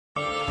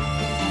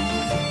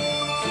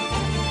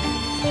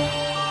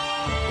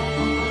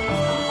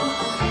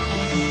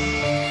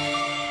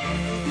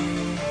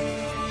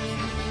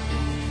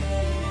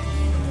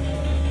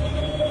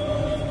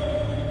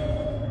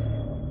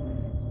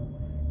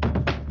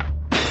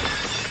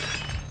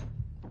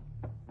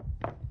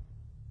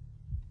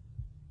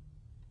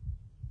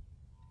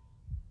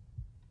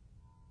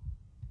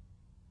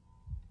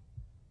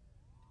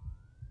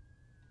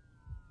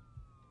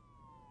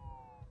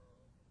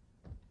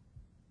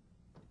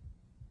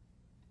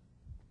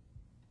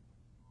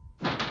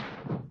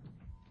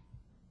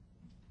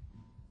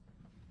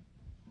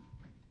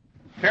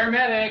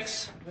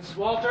Paramedics, Mrs.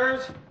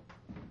 Walters.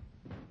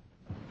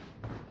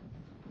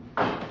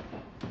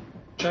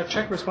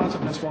 Check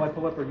responsiveness while I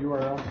pull up her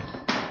URL.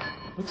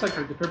 Looks like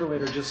her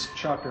defibrillator just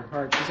shocked her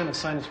heart. She's in a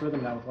sinus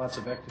rhythm now with lots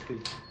of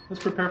ectopy.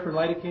 Let's prepare for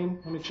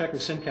lidocaine. Let me check her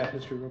SynCap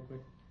history real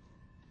quick.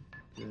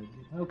 Good.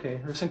 Okay,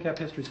 her SynCap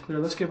history is clear.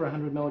 Let's give her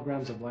 100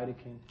 milligrams of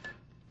lidocaine.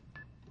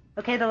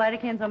 Okay, the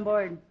lidocaine's on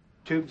board.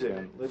 Tube's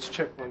in. Let's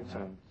check one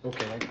time.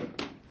 Okay.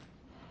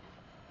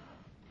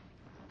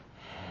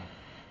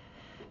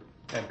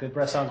 Yeah, good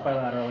breath sounds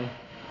bilaterally.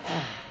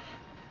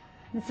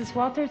 Mrs.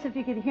 Walters, if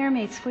you could hear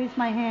me, squeeze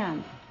my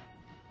hand.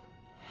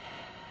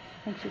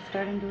 I think she's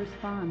starting to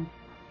respond.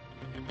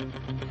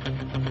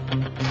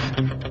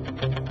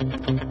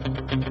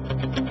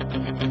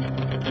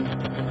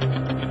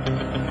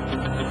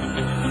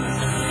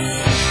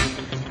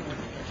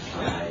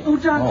 Oh,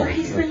 doctor,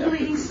 he's been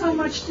bleeding so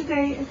much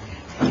today.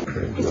 A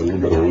little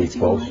bit of a weak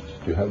pulse. Do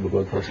you have the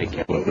blood pressure?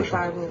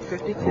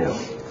 52.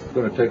 I'm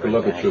going to take a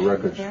look at your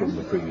records from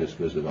the previous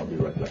visit. I'll be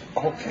right back.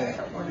 Okay.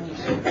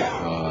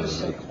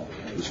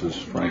 This is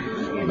Frank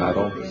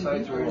Matto.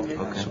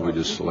 So we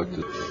just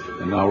selected,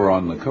 and now we're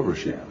on the cover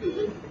sheet,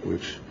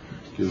 which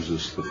gives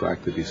us the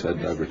fact that he's had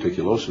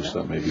diverticulosis.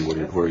 That may be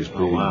where he's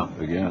bleeding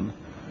again.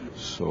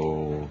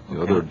 So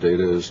the other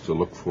data is to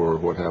look for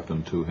what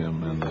happened to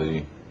him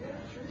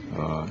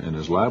in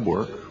his lab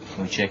work.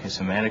 Can we check his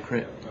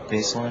hematocrit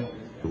baseline?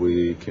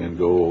 We can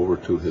go over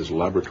to his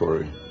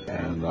laboratory,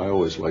 and I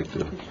always like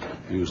to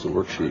use the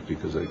worksheet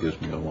because that gives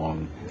me a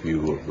long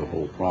view of the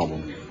whole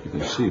problem. You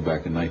can see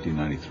back in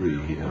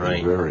 1993 he had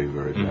a very,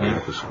 very bad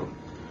episode.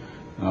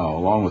 Now,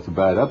 along with the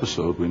bad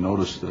episode, we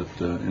noticed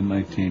that in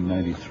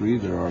 1993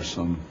 there are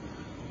some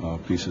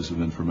pieces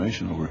of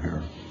information over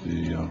here.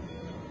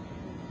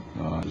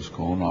 His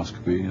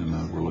colonoscopy,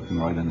 and we're looking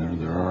right in there.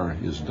 There are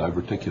his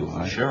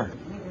diverticuli. Sure.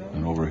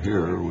 And over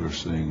here we're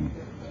seeing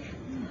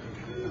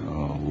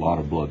a lot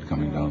of blood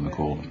coming down the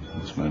colon.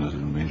 This man is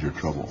in major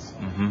trouble.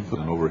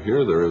 And over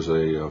here there is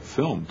a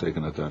film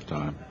taken at that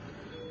time.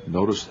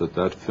 Notice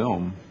that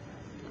film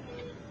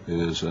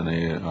is an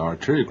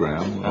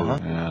arteriogram,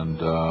 and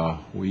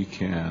we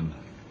can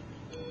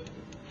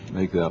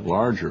make that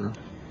larger.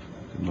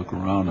 You can look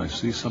around. I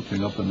see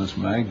something up in this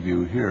mag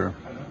view here,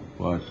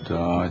 but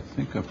I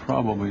think I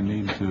probably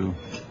need to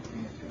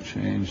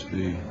change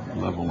the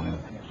leveling.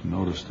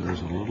 Notice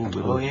there's a little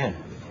bit of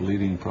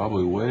bleeding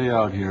probably way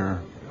out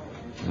here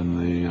in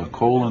the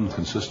colon,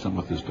 consistent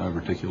with his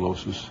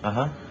diverticulosis.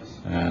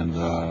 And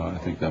I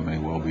think that may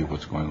well be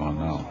what's going on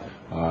now.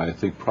 I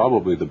think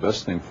probably the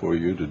best thing for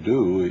you to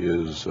do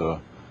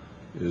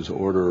is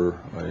order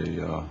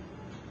a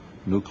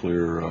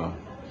nuclear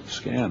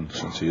scan,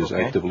 since he is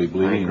actively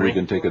bleeding. We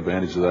can take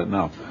advantage of that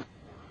now.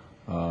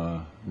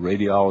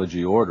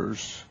 Radiology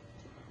orders,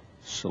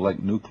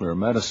 select nuclear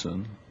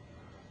medicine,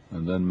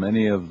 and then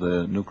many of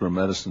the nuclear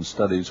medicine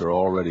studies are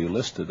already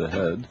listed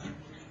ahead.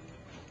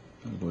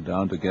 We'll go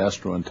down to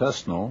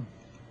gastrointestinal,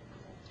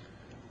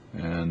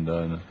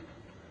 and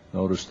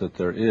notice that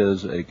there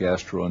is a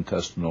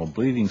gastrointestinal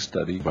bleeding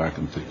study. Back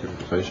and take care of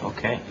the patient.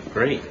 Okay,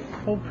 great.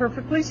 Hold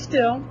perfectly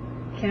still.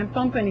 Can't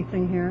bump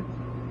anything here.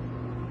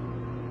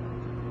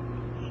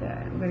 Okay,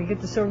 I'm going to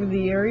get this over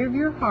the area of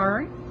your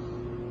heart.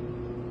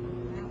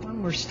 That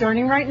one. We're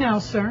starting right now,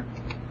 sir.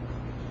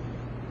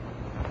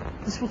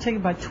 This will take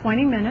about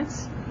 20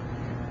 minutes.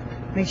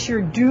 Make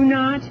sure do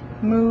not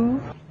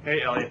move.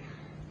 Hey, Elliot.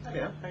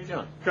 Yeah, how you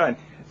doing? Good.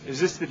 Is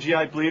this the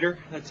GI bleeder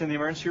that's in the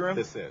emergency room?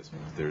 This is.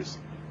 There's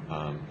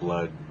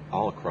blood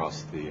all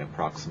across the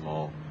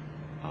proximal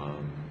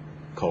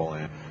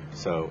colon.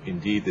 So,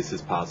 indeed, this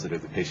is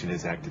positive. The patient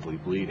is actively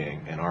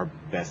bleeding, and our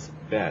best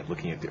bet,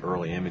 looking at the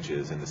early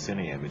images and the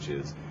cine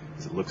images,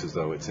 is it looks as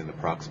though it's in the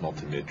proximal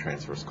to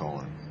mid-transverse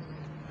colon.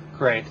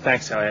 Great.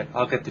 Thanks, Elliot.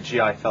 I'll get the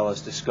GI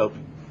fellows to scope.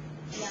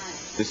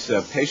 This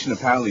patient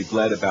apparently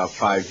bled about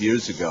 5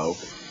 years ago.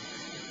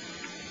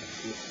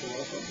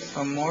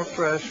 Some more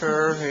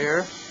pressure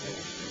here.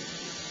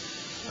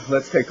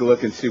 Let's take a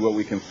look and see what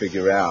we can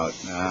figure out.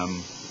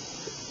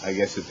 I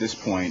guess at this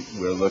point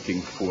we're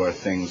looking for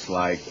things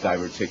like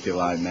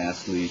diverticuli,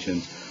 mass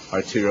lesions,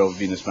 arterial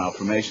venous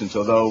malformations,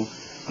 although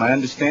my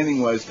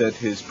understanding was that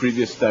his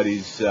previous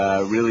studies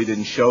really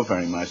didn't show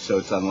very much, so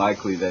it's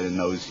unlikely that in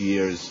those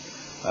years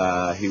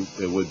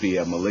it would be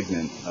a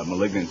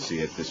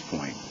malignancy at this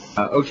point.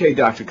 Okay,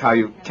 Dr.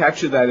 Caillou,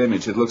 capture that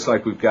image. It looks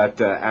like we've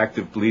got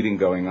active bleeding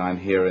going on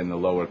here in the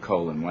lower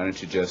colon. Why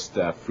don't you just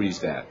freeze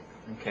that?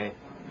 Okay,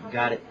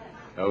 got it.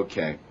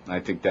 Okay, I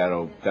think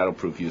that'll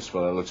prove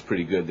useful. It looks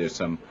pretty good. There's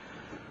some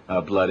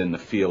blood in the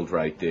field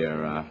right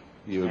there.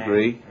 You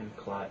agree? And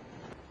clot.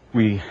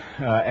 We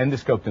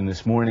endoscoped him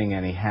this morning,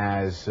 and he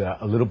has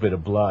a little bit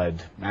of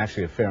blood,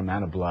 actually a fair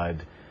amount of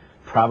blood,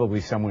 probably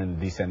somewhere in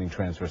the descending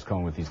transverse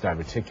colon with these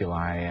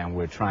diverticuli, and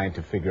we're trying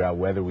to figure out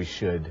whether we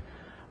should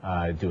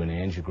do an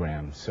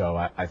angiogram. So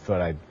I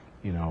thought I'd,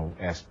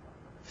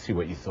 see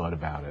what you thought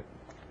about it.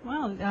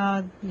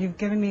 Well, you've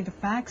given me the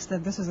facts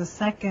that this is the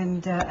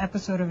second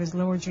episode of his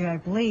lower GI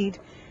bleed,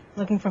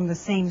 looking from the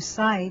same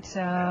site.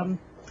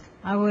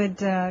 I would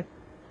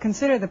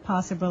consider the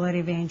possibility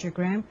of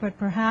angiogram, but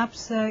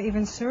perhaps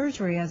even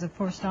surgery as a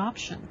first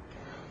option.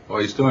 Well,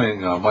 he's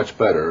doing much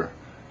better.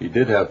 He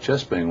did have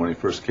chest pain when he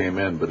first came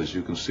in, but as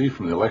you can see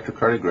from the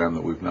electrocardiogram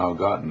that we've now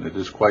gotten, it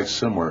is quite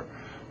similar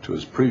to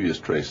his previous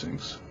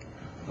tracings.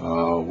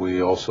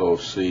 We also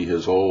see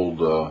his old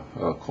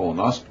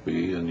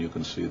colonoscopy, and you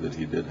can see that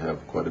he did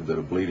have quite a bit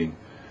of bleeding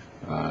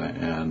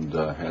and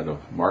had a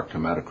marked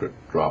hematocrit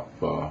drop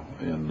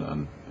in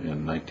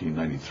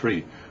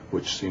 1993,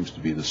 which seems to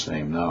be the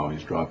same now.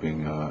 He's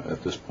dropping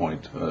at this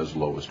point as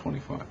low as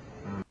 25.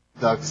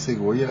 Dr.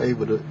 Siegel, were you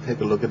able to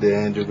take a look at the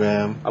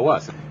angiogram? I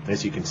was.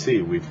 As you can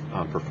see, we've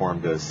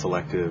performed a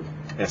selective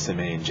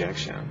SMA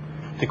injection.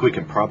 I think we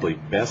can probably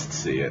best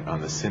see it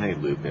on the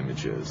cine loop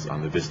images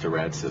on the VistA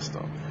rad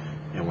system.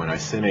 And when I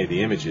cine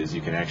the images,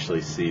 you can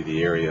actually see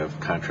the area of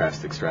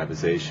contrast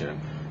extravasation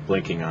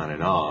blinking on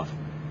and off,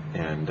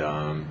 and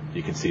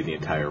you can see the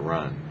entire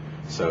run.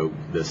 So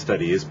the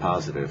study is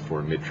positive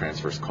for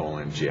mid-transverse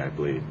colon GI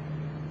bleed.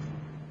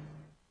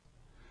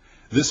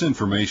 This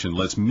information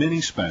lets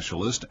many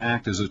specialists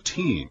act as a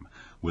team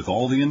with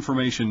all the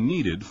information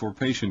needed for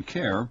patient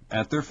care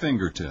at their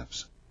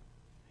fingertips.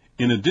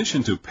 In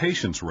addition to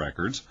patients'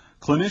 records,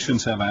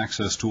 clinicians have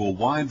access to a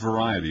wide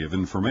variety of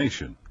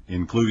information,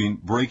 including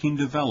breaking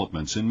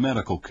developments in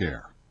medical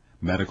care,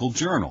 medical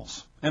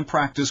journals, and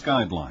practice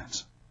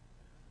guidelines.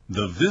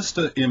 The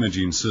VistA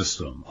imaging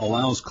system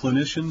allows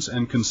clinicians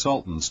and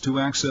consultants to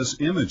access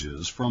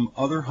images from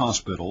other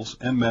hospitals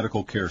and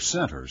medical care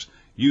centers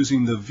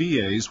using the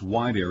VA's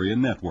wide area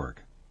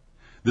network.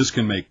 This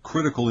can make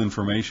critical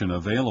information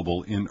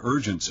available in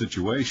urgent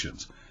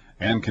situations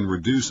and can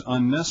reduce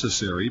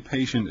unnecessary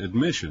patient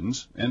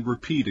admissions and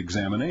repeat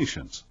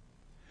examinations.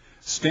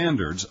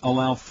 Standards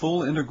allow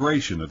full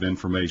integration of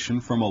information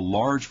from a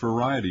large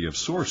variety of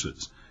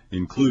sources,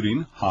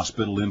 including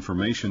hospital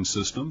information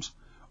systems,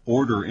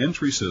 order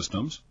entry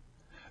systems,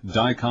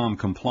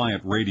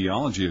 DICOM-compliant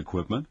radiology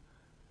equipment,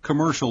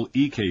 commercial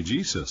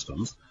EKG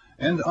systems,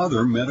 and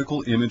other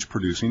medical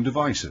image-producing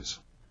devices.